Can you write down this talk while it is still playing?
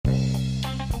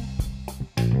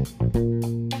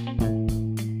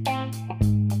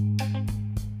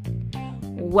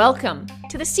Welcome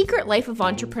to The Secret Life of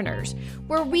Entrepreneurs,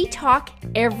 where we talk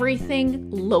everything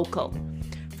local.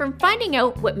 From finding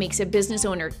out what makes a business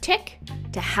owner tick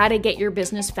to how to get your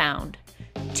business found.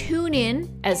 Tune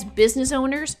in as business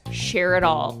owners share it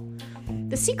all.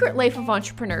 The Secret Life of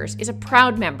Entrepreneurs is a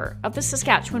proud member of the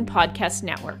Saskatchewan Podcast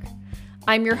Network.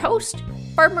 I'm your host,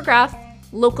 Barb McGrath,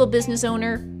 local business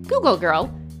owner, Google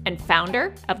girl, and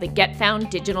founder of the Get Found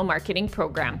Digital Marketing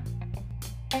Program.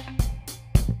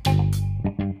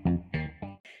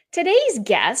 Today's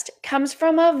guest comes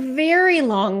from a very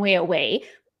long way away,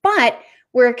 but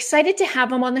we're excited to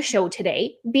have him on the show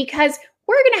today because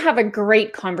we're going to have a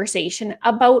great conversation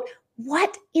about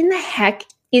what in the heck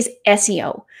is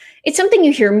SEO. It's something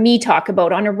you hear me talk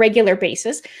about on a regular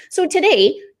basis. So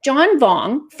today, John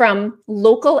Vuong from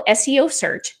Local SEO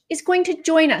Search is going to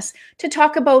join us to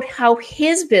talk about how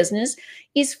his business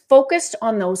is focused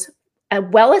on those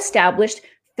well-established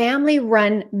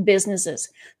family-run businesses,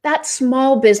 that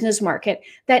small business market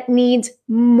that needs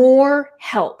more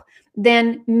help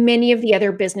than many of the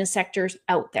other business sectors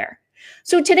out there.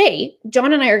 So today,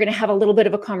 John and I are going to have a little bit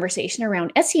of a conversation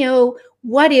around SEO.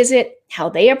 What is it? How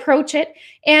they approach it?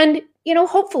 And,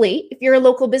 hopefully, if you're a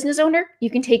local business owner, you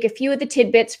can take a few of the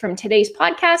tidbits from today's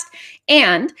podcast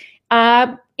and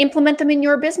implement them in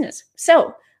your business.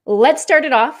 So let's start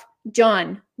it off.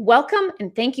 John, welcome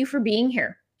and thank you for being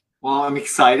here. Well, I'm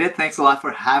excited. Thanks a lot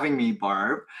for having me,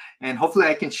 Barb. And hopefully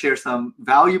I can share some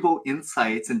valuable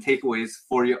insights and takeaways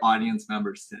for your audience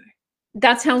members today.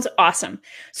 That sounds awesome.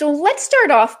 So let's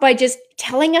start off by just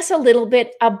telling us a little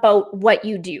bit about what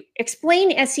you do.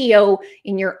 Explain SEO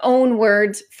in your own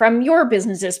words from your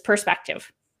business's perspective.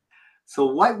 So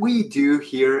what we do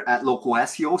here at Local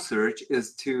SEO Search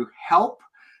is to help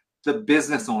the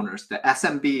business owners, the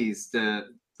SMBs,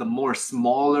 the more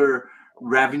smaller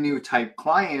revenue type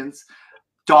clients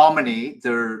dominate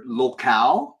their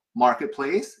locale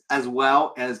marketplace, as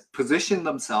well as position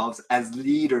themselves as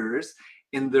leaders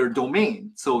in their domain.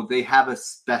 So they have a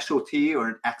specialty or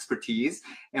an expertise,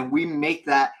 and we make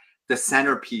that the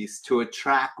centerpiece to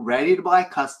attract ready to buy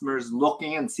customers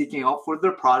looking and seeking out for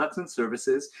their products and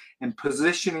services and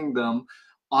positioning them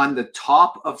on the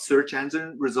top of search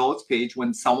engine results page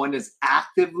when someone is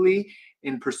actively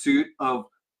in pursuit of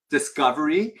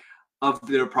discovery of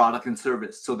their product and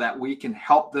service, so that we can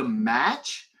help them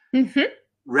match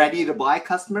ready to buy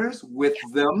customers with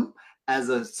them as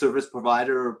a service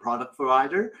provider or product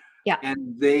provider. Yeah.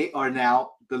 And they are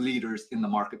now the leaders in the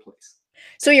marketplace.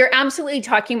 So you're absolutely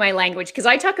talking my language, because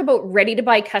I talk about ready to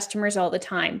buy customers all the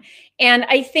time. And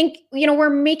I think, we're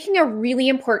making a really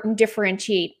important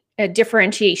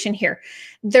differentiation here.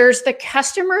 There's the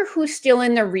customer who's still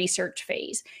in the research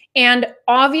phase. And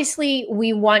obviously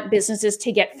we want businesses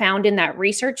to get found in that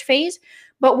research phase,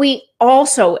 but we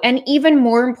also, and even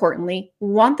more importantly,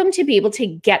 want them to be able to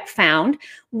get found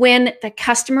when the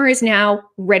customer is now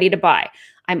ready to buy.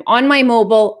 I'm on my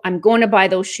mobile, I'm going to buy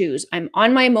those shoes. I'm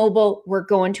on my mobile, we're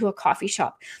going to a coffee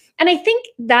shop. And I think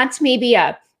that's maybe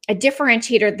a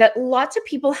differentiator that lots of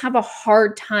people have a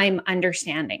hard time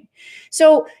understanding.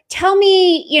 So tell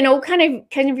me,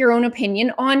 kind of your own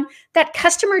opinion on that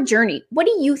customer journey. What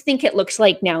do you think it looks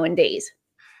like nowadays?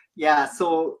 Yeah,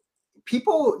 so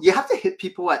you have to hit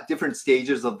people at different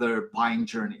stages of their buying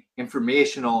journey: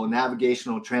 informational,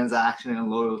 navigational, transaction, and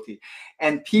loyalty.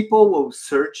 And people will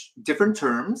search different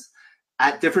terms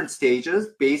at different stages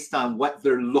based on what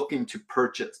they're looking to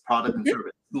purchase, product and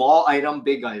service. Small item,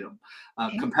 big item,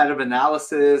 competitive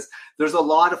analysis. There's a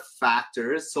lot of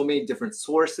factors, so many different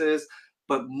sources,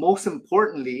 but most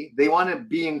importantly, they want to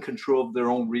be in control of their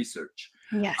own research.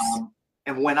 Yes.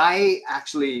 And when I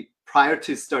actually, prior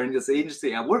to starting this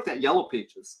agency, I worked at Yellow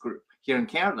Pages Group here in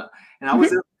Canada, and I was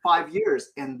there for 5 years,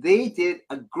 and they did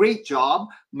a great job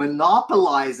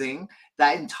monopolizing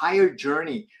that entire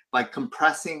journey by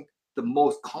compressing the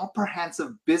most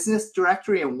comprehensive business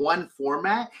directory in one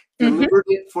format, delivered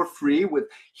it for free with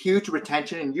huge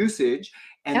retention and usage.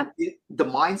 And the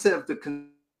mindset of the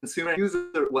consumer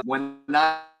user was, when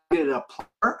I did a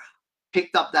plumber,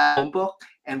 picked up that phone book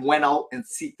and went out and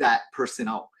seek that person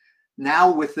out. Now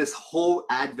with this whole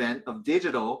advent of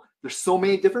digital, there's so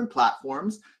many different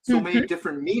platforms, so many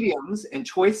different mediums and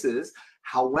choices.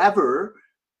 However,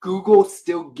 Google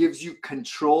still gives you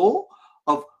control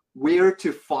of where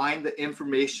to find the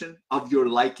information of your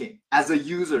liking as a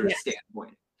user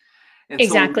standpoint. And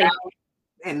exactly.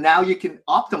 So now you can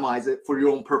optimize it for your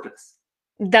own purpose.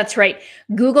 That's right.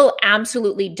 Google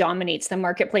absolutely dominates the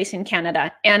marketplace in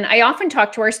Canada. And I often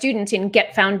talk to our students in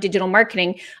Get Found Digital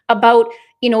Marketing about,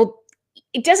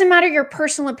 it doesn't matter your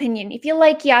personal opinion. If you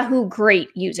like Yahoo,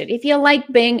 great, use it. If you like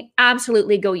Bing,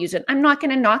 absolutely go use it. I'm not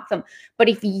going to knock them. But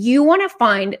if you want to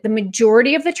find the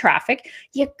majority of the traffic,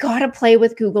 you got to play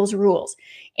with Google's rules.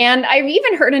 And I've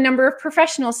even heard a number of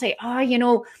professionals say,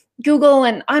 Google,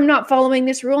 and I'm not following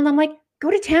this rule. And I'm like,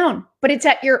 go to town, but it's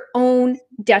at your own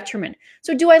detriment.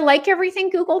 So do I like everything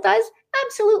Google does?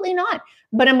 Absolutely not.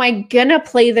 But am I going to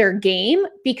play their game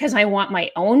because I want my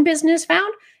own business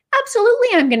found? Absolutely,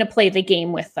 I'm going to play the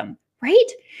game with them, right?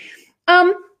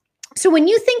 So when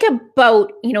you think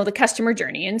about, the customer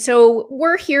journey, and so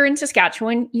we're here in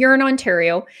Saskatchewan, you're in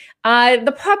Ontario,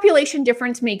 the population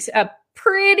difference makes a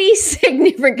pretty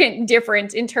significant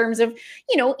difference in terms of,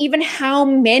 even how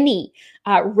many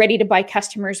ready to buy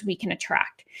customers we can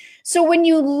attract. So when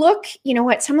you look,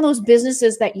 at some of those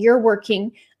businesses that you're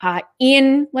working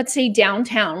in, let's say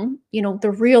downtown,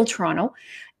 the real Toronto,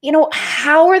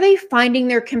 how are they finding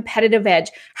their competitive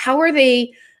edge? How are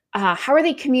they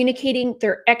communicating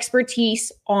their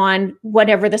expertise on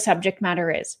whatever the subject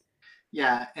matter is?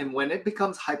 Yeah, and when it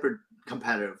becomes hyper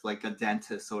competitive, like a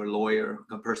dentist or a lawyer,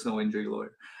 a personal injury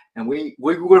lawyer, and we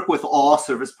work with all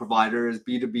service providers,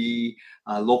 B2B,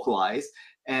 localized,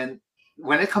 and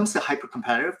when it comes to hyper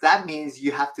competitive, that means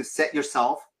you have to set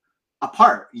yourself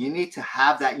apart. You need to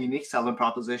have that unique selling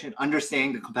proposition,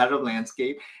 understanding the competitive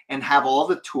landscape, and have all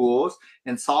the tools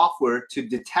and software to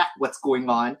detect what's going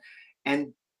on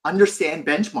and understand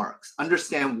benchmarks,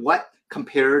 understand what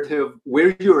comparative,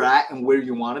 where you're at and where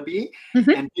you want to be,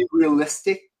 and be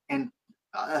realistic and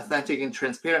authentic and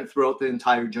transparent throughout the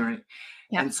entire journey.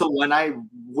 Yeah. And so when I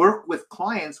work with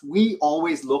clients, we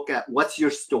always look at what's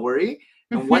your story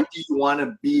and what do you want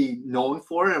to be known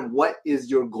for and what is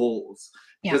your goals?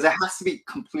 Because it has to be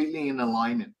completely in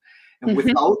alignment. And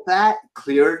without that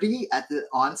clarity at the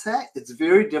onset, it's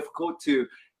very difficult to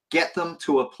get them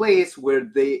to a place where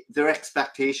their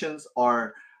expectations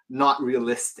are not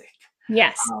realistic.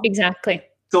 Yes, exactly.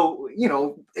 So,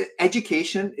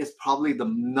 education is probably the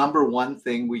number one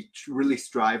thing we really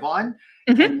strive on,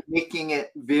 and making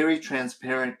it very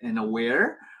transparent and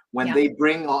aware. When we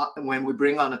bring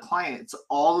on a client, it's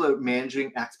all of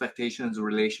managing expectations and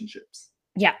relationships.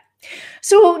 Yeah.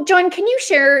 So, John, can you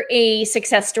share a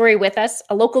success story with us,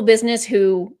 a local business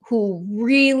who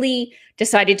really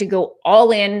decided to go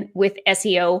all in with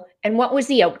SEO, and what was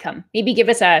the outcome? Maybe give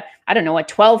us a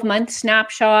 12-month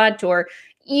snapshot, or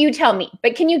you tell me,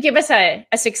 but can you give us a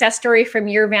success story from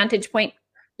your vantage point?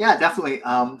 Yeah, definitely.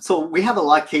 So we have a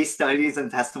lot of case studies and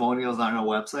testimonials on our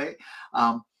website,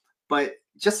 but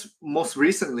just most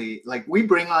recently, like, we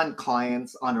bring on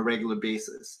clients on a regular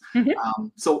basis.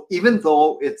 So even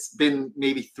though it's been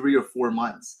maybe 3 or 4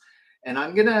 months, and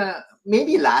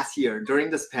maybe last year during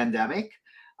this pandemic,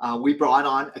 we brought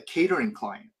on a catering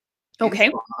client. Okay.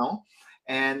 In Toronto,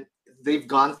 and they've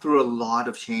gone through a lot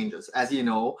of changes. As you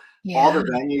know, all the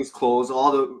venues closed,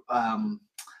 all the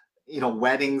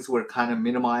weddings were kind of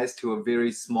minimized to a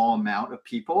very small amount of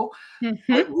people.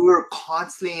 But we were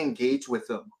constantly engaged with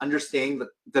them, understanding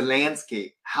the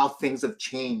landscape, how things have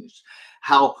changed,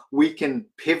 how we can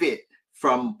pivot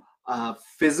from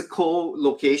physical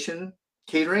location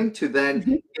catering to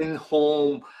then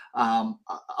in-home,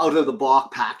 out-of-the-box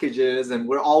packages. And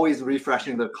we're always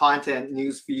refreshing the content,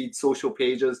 news feed, social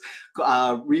pages,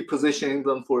 repositioning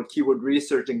them for keyword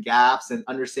research and gaps and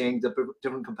understanding the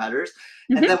different competitors.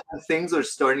 And then when things are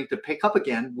starting to pick up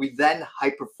again, we then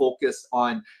hyper-focus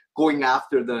on going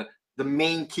after the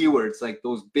main keywords, like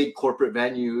those big corporate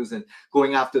venues, and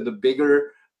going after the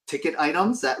bigger ticket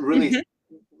items that really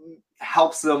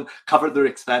helps them cover their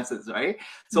expenses, right?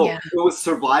 So it was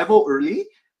survival early,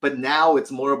 but now it's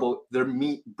more about their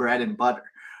meat, bread, and butter.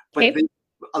 But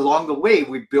along the way,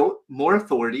 we built more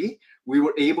authority. We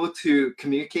were able to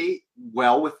communicate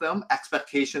well with them.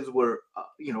 Expectations were,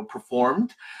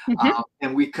 performed,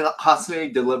 and we constantly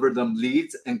delivered them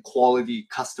leads and quality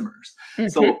customers.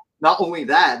 So not only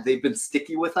that, they've been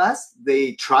sticky with us.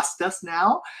 They trust us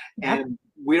now, and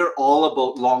we're all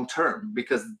about long term,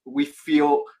 because we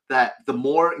feel that the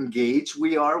more engaged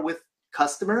we are with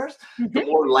customers, the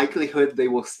more likelihood they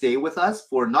will stay with us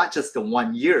for not just the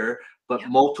 1 year, but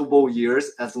multiple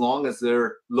years, as long as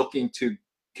they're looking to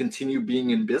continue being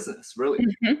in business, really.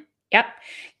 Yep.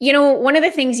 One of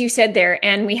the things you said there,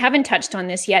 and we haven't touched on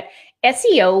this yet,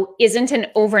 SEO isn't an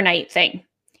overnight thing.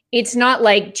 It's not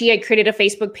like, gee, I created a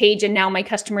Facebook page and now my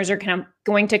customers are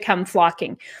going to come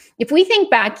flocking. If we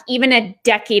think back even a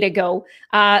decade ago,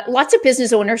 lots of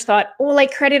business owners thought, oh, I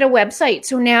created a website,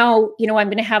 so now, I'm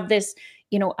going to have this,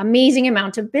 amazing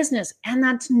amount of business. And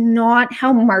that's not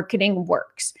how marketing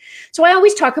works. So I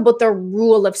always talk about the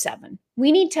rule of 7.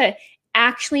 We need to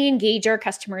actually engage our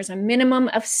customers a minimum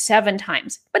of 7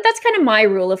 times. But that's kind of my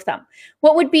rule of thumb.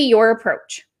 What would be your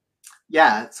approach?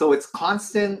 Yeah, so it's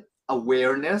constant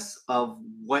awareness of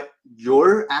what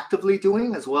you're actively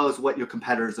doing as well as what your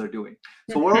competitors are doing.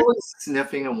 So we're Mhm. always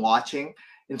sniffing and watching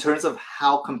in terms of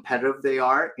how competitive they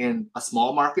are in a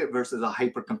small market versus a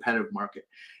hyper competitive market.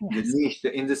 The Yes. niche,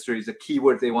 the industry is a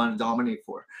keyword they want to dominate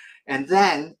for. And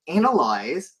then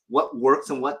analyze what works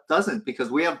and what doesn't, because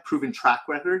we have proven track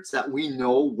records that we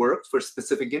know works for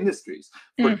specific industries,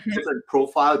 for Mhm. different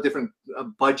profile, different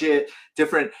budget,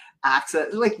 different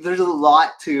access. Like there's a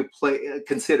lot to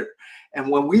consider. And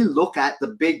when we look at the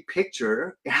big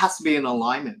picture, it has to be in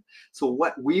alignment. So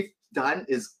what we've done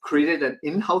is created an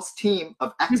in-house team of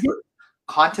Mhm. experts,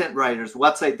 content writers,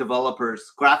 website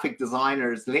developers, graphic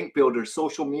designers, link builders,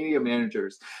 social media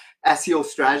managers, SEO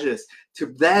strategists, to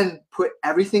then put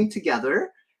everything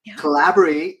together, Yeah.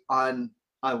 collaborate on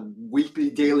a weekly,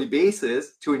 daily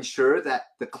basis to ensure that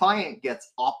the client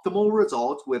gets optimal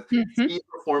results with Mhm. key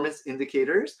performance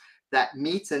indicators that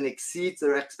meets and exceeds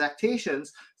their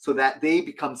expectations, so that they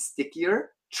become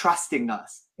stickier, trusting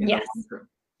us in the long Yes. term.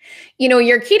 You know,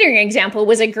 your catering example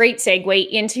was a great segue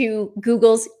into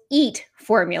Google's EAT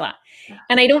formula. Yeah.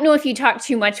 And I don't know if you talk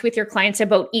too much with your clients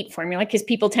about EAT formula, because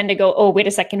people tend to go, oh, wait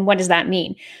a second, what does that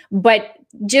mean? But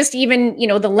just even,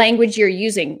 the language you're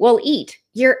using, well, EAT,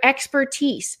 your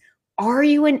expertise. Are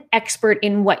you an expert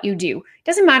in what you do?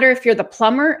 Doesn't matter if you're the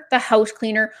plumber, the house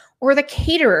cleaner, or the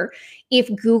caterer.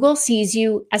 If Google sees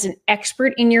you as an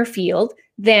expert in your field,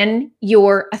 then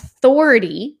your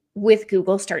authority with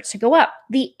Google starts to go up.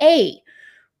 The A,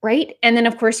 right? And then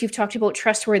of course you've talked about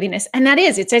trustworthiness, and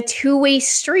it's a two-way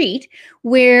street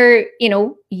where,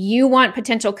 you want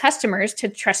potential customers to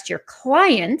trust your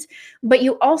client, but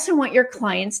you also want your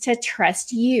clients to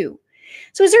trust you.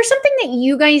 So is there something that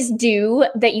you guys do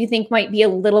that you think might be a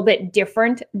little bit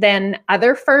different than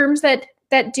other firms that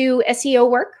do SEO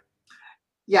work?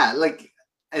 Yeah,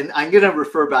 and I'm gonna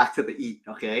refer back to the EAT.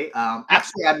 Okay, Yeah,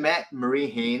 actually, I met Marie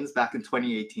Haynes back in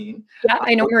 2018, yeah,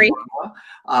 I know Marie.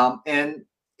 and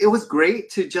it was great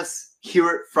to just hear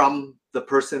it from the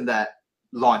person that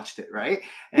launched it, right?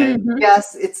 And Mhm,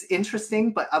 yes, it's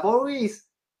interesting, but I've always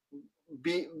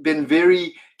been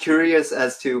very curious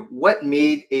as to what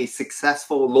made a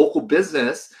successful local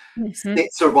business mhm,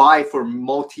 survive for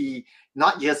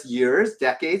not just years,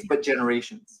 decades, but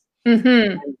generations.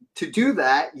 mhm. To do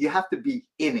that, you have to be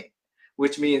in it,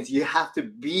 which means you have to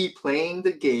be playing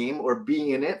the game or being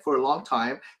in it for a long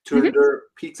time to Mhm. endure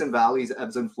peaks and valleys,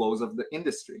 ebbs and flows of the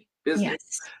industry business.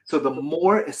 Yes. So the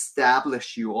more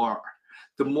established you are,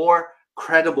 the more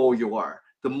credible you are,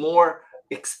 the more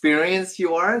experienced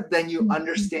you are, then you Mhm.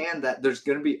 understand that there's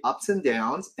going to be ups and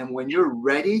downs. And when you're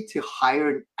ready to hire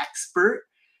an expert,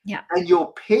 Yeah. and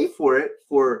you'll pay for it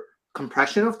for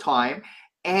compression of time,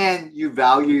 and you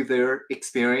value their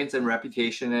experience and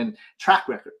reputation and track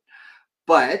record.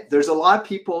 But there's a lot of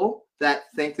people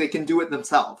that think they can do it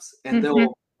themselves, and Mhm.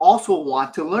 they'll also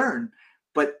want to learn.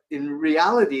 But in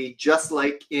reality, just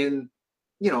like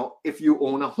if you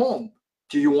own a home,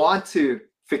 do you want to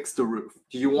fix the roof?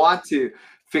 Do you want to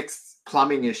fix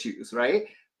plumbing issues, right?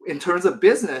 In terms of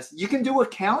business, you can do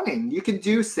accounting, you can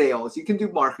do sales, you can do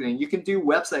marketing, you can do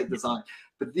website design.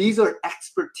 But these are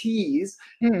expertise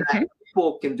that Mhm.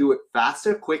 people can do it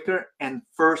faster, quicker, and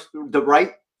the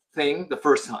right thing the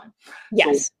first time.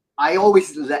 So Yes. I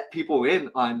always let people in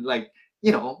on,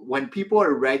 when people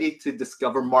are ready to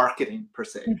discover marketing per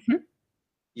se, Mhm.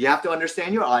 you have to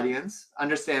understand your audience,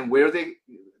 understand where they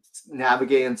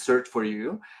navigate and search for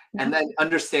you, Yeah. and then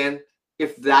understand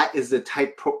if that is the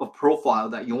type of profile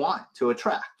that you want to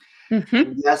attract. Mhm.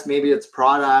 And yes, maybe it's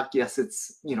product. Yes,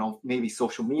 it's, maybe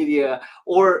social media,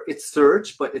 or it's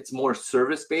search, but it's more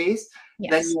service based.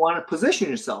 Then Yes. you want to position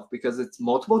yourself because it's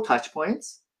multiple touch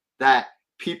points that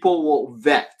people will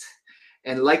vet.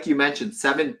 And like you mentioned,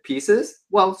 7 pieces.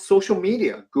 Well, social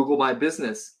media, Google My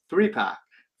Business, 3-pack,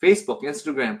 Facebook,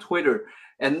 Instagram, Twitter,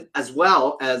 and as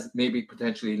well as maybe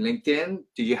potentially LinkedIn.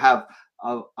 Do you have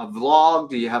a vlog?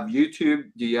 Do you have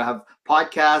YouTube? Do you have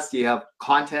podcasts? Do you have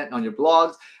content on your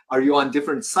blogs? Are you on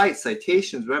different sites,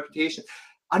 citations, reputation?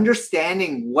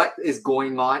 Understanding what is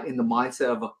going on in the mindset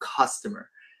of a customer.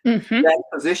 Mhm. Then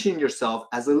position yourself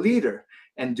as a leader.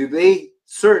 And do they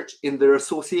search in their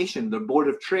association, their board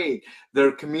of trade,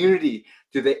 their community?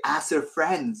 Do they ask their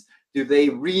friends? Do they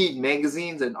read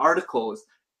magazines and articles?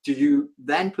 Do you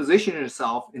then position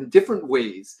yourself in different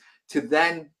ways to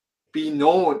then be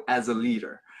known as a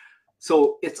leader?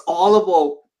 So it's all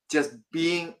about just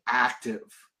being active,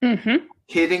 Mhm.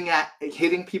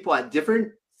 hitting people at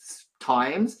different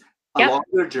times Yep. along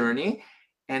their journey,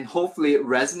 and hopefully it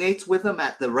resonates with them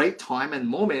at the right time and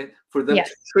moment for them Yes.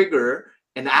 to trigger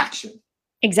an action.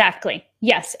 Exactly.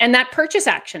 Yes. And that purchase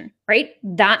action, right?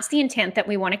 That's the intent that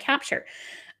we want to capture.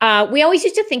 We always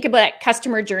used to think about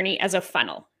customer journey as a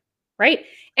funnel, right?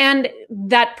 And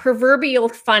that proverbial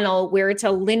funnel where it's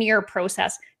a linear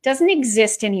process doesn't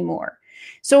exist anymore.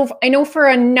 So I know for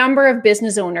a number of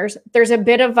business owners, there's a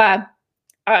bit of a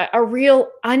real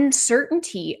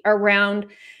uncertainty around,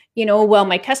 well,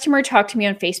 my customer talked to me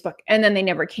on Facebook and then they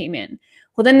never came in.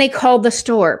 Well, then they called the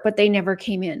store, but they never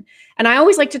came in. And I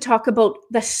always like to talk about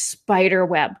the spider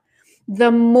web.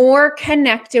 The more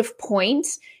connective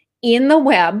points in the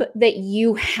web that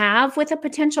you have with a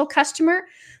potential customer,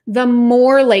 the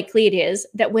more likely it is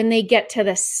that when they get to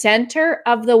the center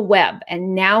of the web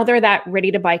and now they're that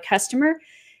ready to buy customer,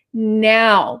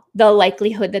 now the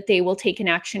likelihood that they will take an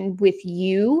action with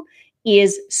you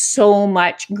is so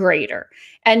much greater.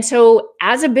 And so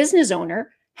as a business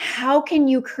owner, how can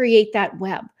you create that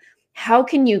web? How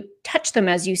can you touch them,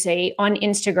 as you say, on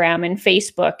Instagram and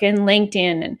Facebook and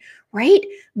LinkedIn? And right,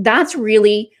 that's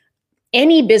really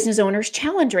any business owner's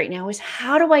challenge right now, is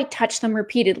how do I touch them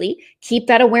repeatedly, keep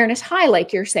that awareness high,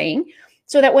 like you're saying,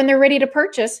 so that when they're ready to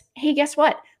purchase, hey, guess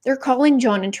what? They're calling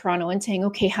John in Toronto and saying,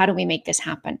 okay, how do we make this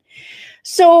happen?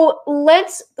 So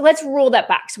let's roll that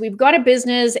back. So we've got a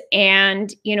business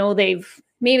and,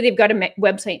 maybe they've got a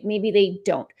website, maybe they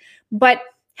don't. But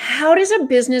how does a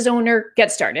business owner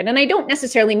get started? And I don't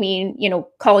necessarily mean,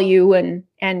 call you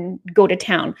and go to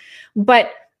town,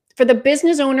 but for the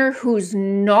business owner who's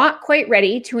not quite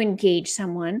ready to engage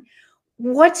someone,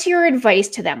 what's your advice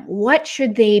to them? What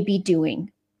should they be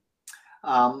doing?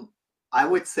 I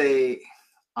would say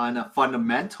on a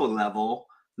fundamental level,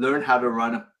 learn how to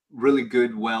run a really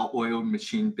good, well-oiled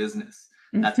machine business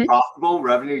that's profitable,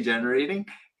 revenue generating,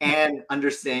 and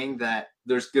understanding that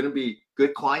there's going to be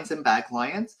good clients and bad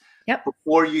clients. Yep.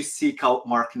 Before you seek out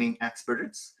marketing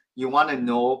experts, you want to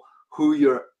know who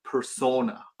your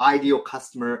persona, ideal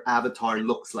customer avatar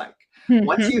looks like.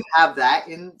 Once you have that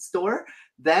in store,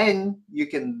 then you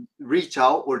can reach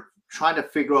out or try to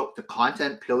figure out the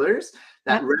content pillars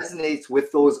that resonates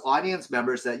with those audience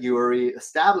members that you already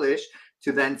established,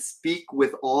 to then speak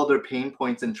with all their pain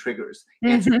points and triggers,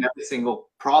 answer every single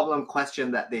problem,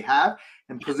 question that they have,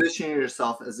 and position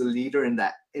yourself as a leader in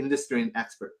that industry and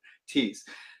expertise.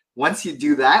 Once you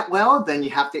do that well, then you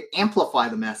have to amplify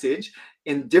the message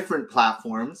in different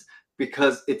platforms,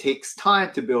 because it takes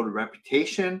time to build a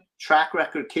reputation, track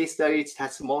record, case studies,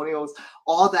 testimonials.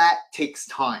 All that takes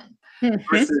time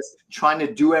versus trying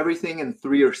to do everything in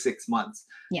 3 or 6 months.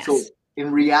 Yes. So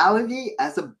in reality,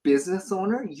 as a business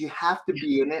owner, you have to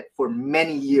be in it for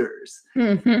many years.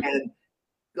 And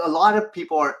a lot of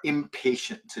people are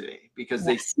impatient today because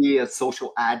they see a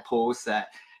social ad post that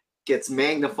gets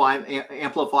magnified,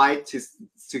 amplified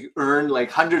to earn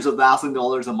like hundreds of thousands of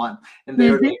dollars a month. And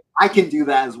they're like, I can do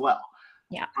that as well.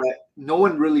 Yeah. But no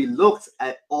one really looks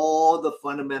at all the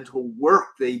fundamental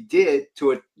work they did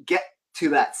to get to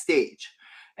that stage.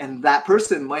 And that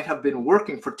person might have been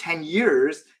working for 10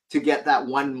 years to get that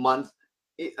 1 month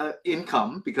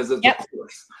income because of the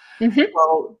course.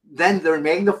 Well, then they're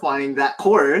magnifying that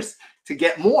course to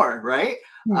get more, right?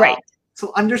 Right.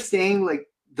 So understanding like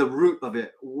the root of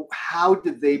it, how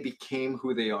did they become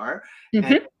who they are,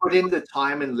 and put in the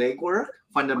time and legwork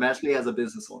fundamentally as a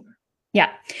business owner.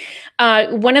 Yeah.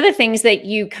 One of the things that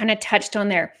you kind of touched on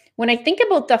there, when I think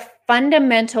about the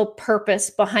fundamental purpose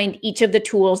behind each of the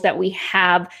tools that we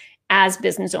have as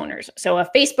business owners. So a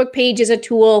Facebook page is a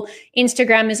tool,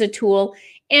 Instagram is a tool,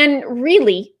 and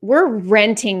really we're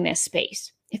renting this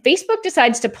space. If Facebook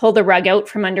decides to pull the rug out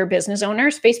from under business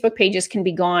owners, Facebook pages can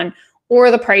be gone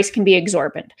or the price can be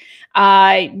exorbitant.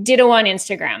 Ditto on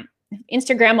Instagram.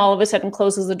 Instagram all of a sudden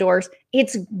closes the doors,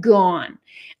 it's gone.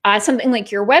 Something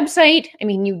like your website, I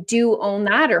mean, you do own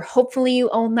that, or hopefully you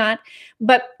own that.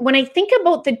 But when I think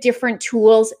about the different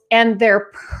tools and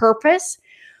their purpose,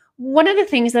 one of the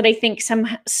things that I think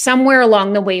somewhere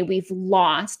along the way we've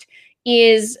lost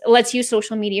is, let's use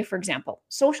social media, for example.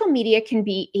 Social media can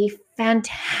be a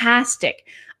fantastic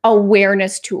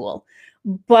awareness tool,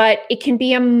 but it can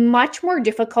be a much more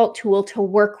difficult tool to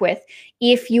work with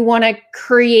if you want to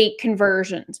create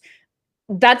conversions.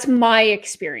 That's my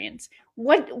experience.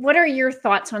 What are your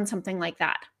thoughts on something like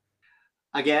that?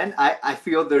 Again, I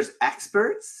feel there's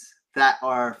experts that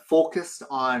are focused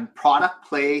on product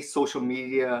play, social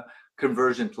media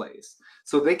conversion plays.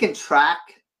 So they can track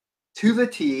to the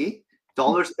T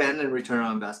dollar spend and return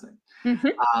on investment.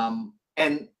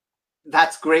 And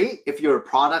that's great if you're a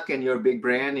product and you're a big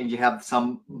brand and you have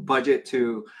some budget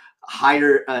to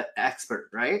hire an expert,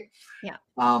 right? Yeah.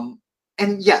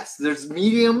 And yes, there's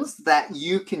mediums that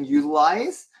you can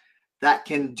utilize that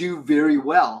can do very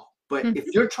well. But if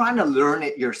Mhm. you're trying to learn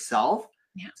it yourself,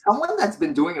 Yeah. someone that's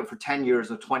been doing it for 10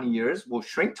 years or 20 years will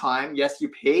shrink time. Yes, you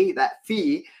pay that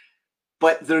fee,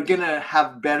 but they're going to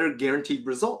have better guaranteed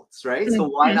results, right? So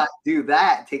why Mhm. not do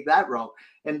that, take that route,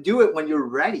 and do it when you're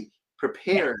ready, Yeah.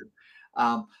 prepared.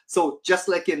 So just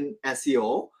like in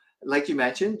SEO, like you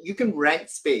mentioned, you can rent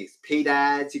space, paid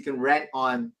ads, you can rent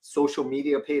on social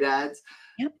media paid ads,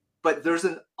 Yep. but there's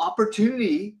an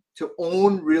opportunity to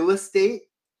own real estate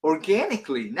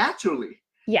organically, naturally.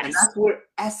 And Yes. that's where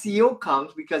SEO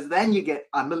comes, because then you get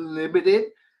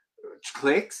unlimited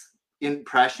clicks,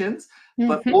 impressions,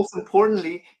 but Mhm. most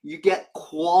importantly, you get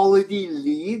quality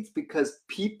leads because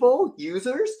people,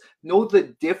 users, know the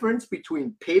difference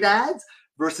between paid ads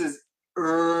versus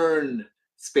earned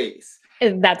space.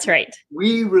 That's right.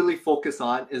 We really focus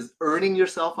on is earning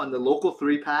yourself on the local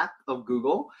three pack of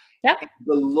Google, Yep. and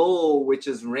below, which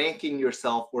is ranking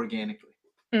yourself organically.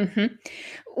 hmm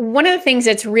One of the things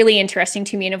that's really interesting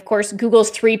to me, and of course,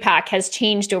 Google's 3-pack has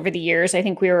changed over the years. I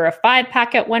think we were a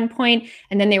 5-pack at one point,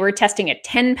 and then they were testing a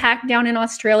 10-pack down in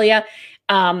Australia.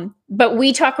 But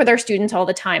we talk with our students all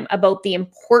the time about the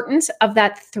importance of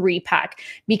that 3-pack,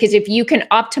 because if you can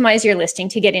optimize your listing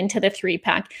to get into the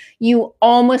 3-pack, you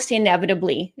almost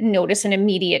inevitably notice an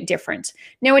immediate difference.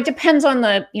 Now, it depends on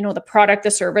the product,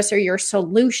 the service, or your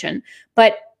solution,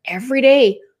 but every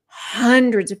day,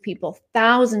 hundreds of people,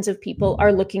 thousands of people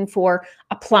are looking for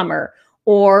a plumber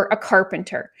or a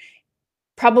carpenter.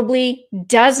 Probably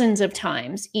dozens of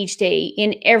times each day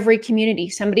in every community,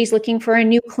 somebody's looking for a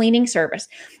new cleaning service.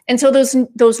 And so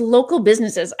those local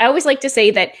businesses, I always like to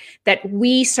say that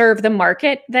we serve the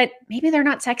market that maybe they're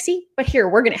not sexy, but here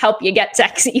we're going to help you get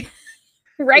sexy,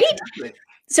 right? Exactly.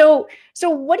 So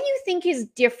what do you think is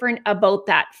different about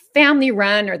that family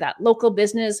run or that local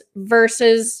business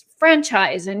versus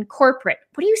franchise and corporate?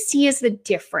 What do you see as the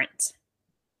difference?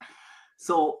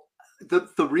 So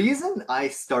the reason I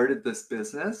started this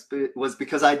business was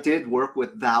because I did work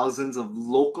with thousands of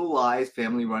localized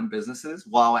family-run businesses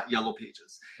while at Yellow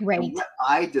Pages. And Right. what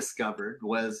I discovered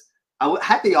was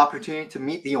had the opportunity to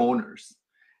meet the owners,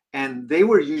 and they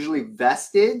were usually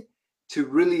vested to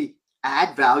really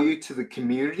add value to the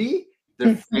community, their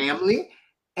Mhm. family,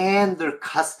 and their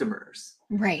customers.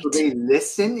 So Right. they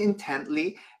listened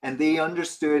intently and they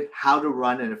understood how to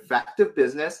run an effective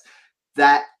business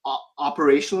that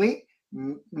operationally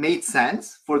made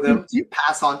sense for them to Mhm.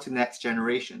 pass on to next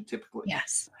generation typically.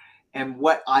 Yes. And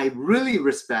what I really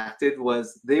respected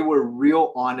was they were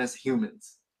real honest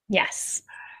humans. Yes.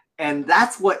 And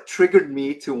that's what triggered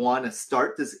me to want to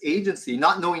start this agency,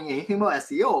 not knowing anything about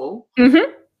SEO.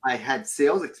 Mhm. I had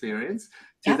sales experience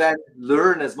to Yep. then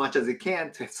learn as much as I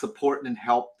can to support and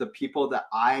help the people that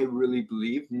I really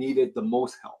believe needed the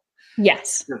most help.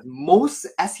 Yes. Because most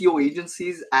SEO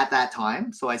agencies at that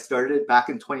time, so I started back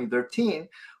in 2013,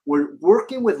 were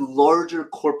working with larger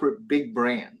corporate big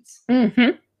brands.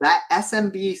 Mhm. That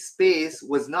SMB space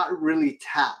was not really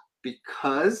tapped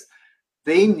because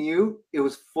they knew it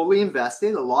was fully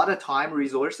invested, a lot of time,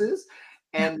 resources,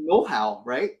 Yep. and know-how,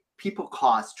 right? People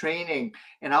cost, training.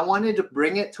 And I wanted to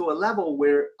bring it to a level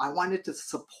where I wanted to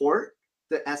support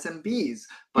the SMBs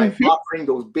by Mhm. offering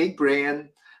those big brand,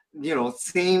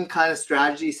 same kind of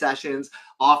strategy sessions,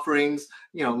 offerings,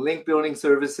 link building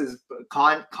services,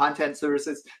 content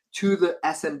services to the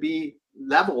SMB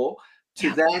level to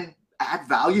Yep. then add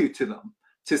value to them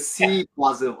to Yep. see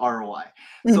positive ROI.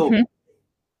 So Mhm.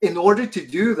 in order to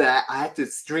do that, I had to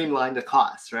streamline the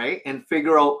costs, right? And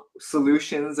figure out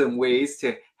solutions and ways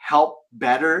to help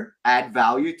better add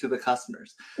value to the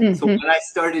customers. So Mhm. when I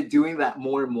started doing that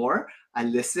more and more, I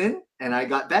listened and I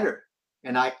got better.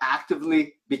 And I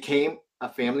actively became a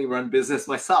family run business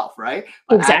myself, right?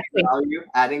 But adding Exactly. value,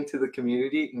 adding to the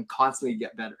community, and constantly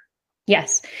get better.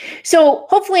 Yes. So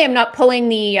hopefully, I'm not pulling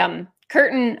the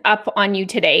curtain up on you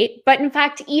today, but in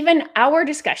fact, even our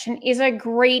discussion is a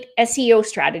great SEO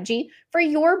strategy for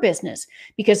your business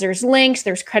because there's links,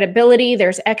 there's credibility,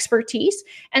 there's expertise,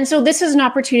 and so this is an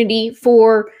opportunity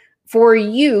for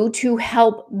you to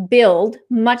help build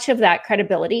much of that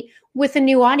credibility with a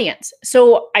new audience.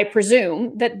 So I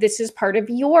presume that this is part of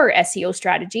your SEO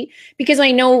strategy because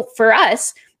I know for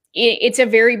us it's a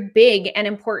very big and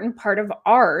important part of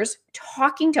ours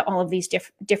talking to all of these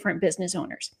different business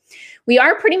owners. We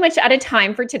are pretty much out of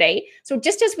time for today. So,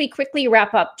 just as we quickly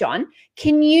wrap up, John,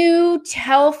 can you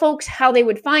tell folks how they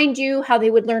would find you, how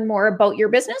they would learn more about your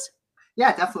business?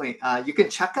 Yeah, definitely. You can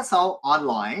check us out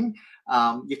online.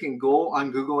 You can go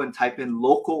on Google and type in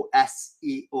local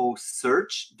SEO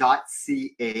search.ca.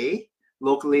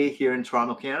 locally here in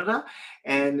Toronto, Canada.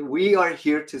 And we are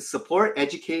here to support,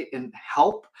 educate, and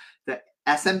help the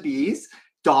SMBs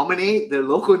dominate their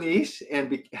local niche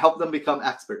and help them become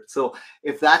experts. So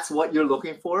if that's what you're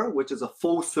looking for, which is a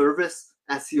full service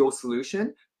SEO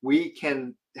solution, we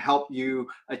can help you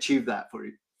achieve that for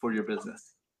your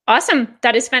business. Awesome.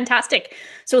 That is fantastic.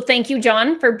 So thank you,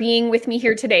 John, for being with me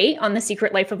here today on The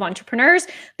Secret Life of Entrepreneurs.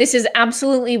 This is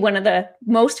absolutely one of the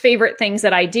most favorite things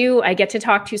that I do. I get to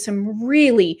talk to some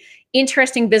really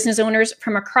interesting business owners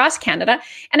from across Canada.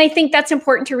 And I think that's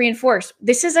important to reinforce.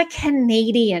 This is a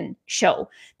Canadian show.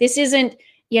 This isn't,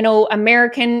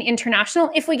 American,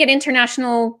 international. If we get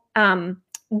international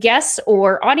guests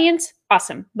or audience,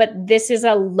 awesome. But this is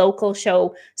a local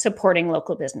show supporting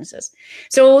local businesses.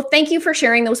 So thank you for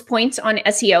sharing those points on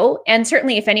SEO. And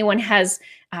certainly if anyone has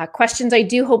questions, I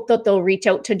do hope that they'll reach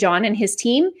out to John and his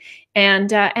team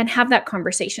and have that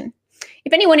conversation.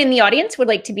 If anyone in the audience would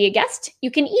like to be a guest, you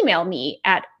can email me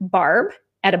at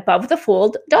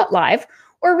barb@abovethefold.live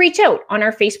or reach out on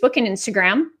our Facebook and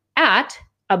Instagram at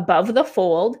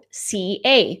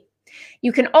abovethefoldca.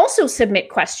 You can also submit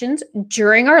questions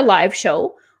during our live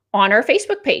show on our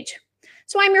Facebook page.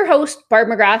 So I'm your host, Barb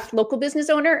McGrath, local business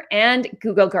owner and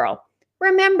Google girl.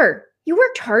 Remember, you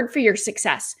worked hard for your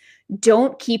success.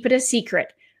 Don't keep it a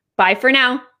secret. Bye for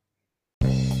now.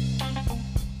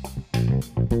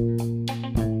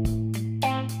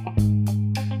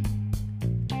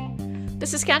 The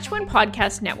Saskatchewan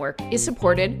Podcast Network is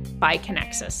supported by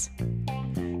Connexus.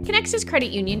 Connexus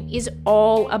Credit Union is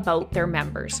all about their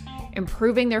members.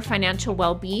 Improving their financial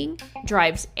well-being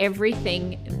drives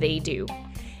everything they do.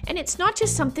 And it's not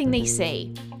just something they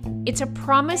say. It's a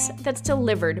promise that's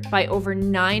delivered by over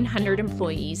 900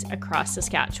 employees across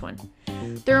Saskatchewan.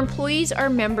 Their employees are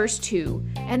members too,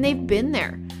 and they've been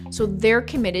there, so they're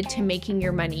committed to making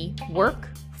your money work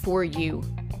for you.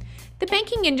 The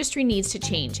banking industry needs to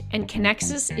change, and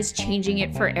Connexus is changing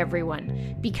it for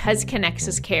everyone because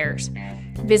Connexus cares.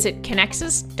 Visit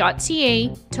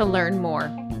connexus.ca to learn more.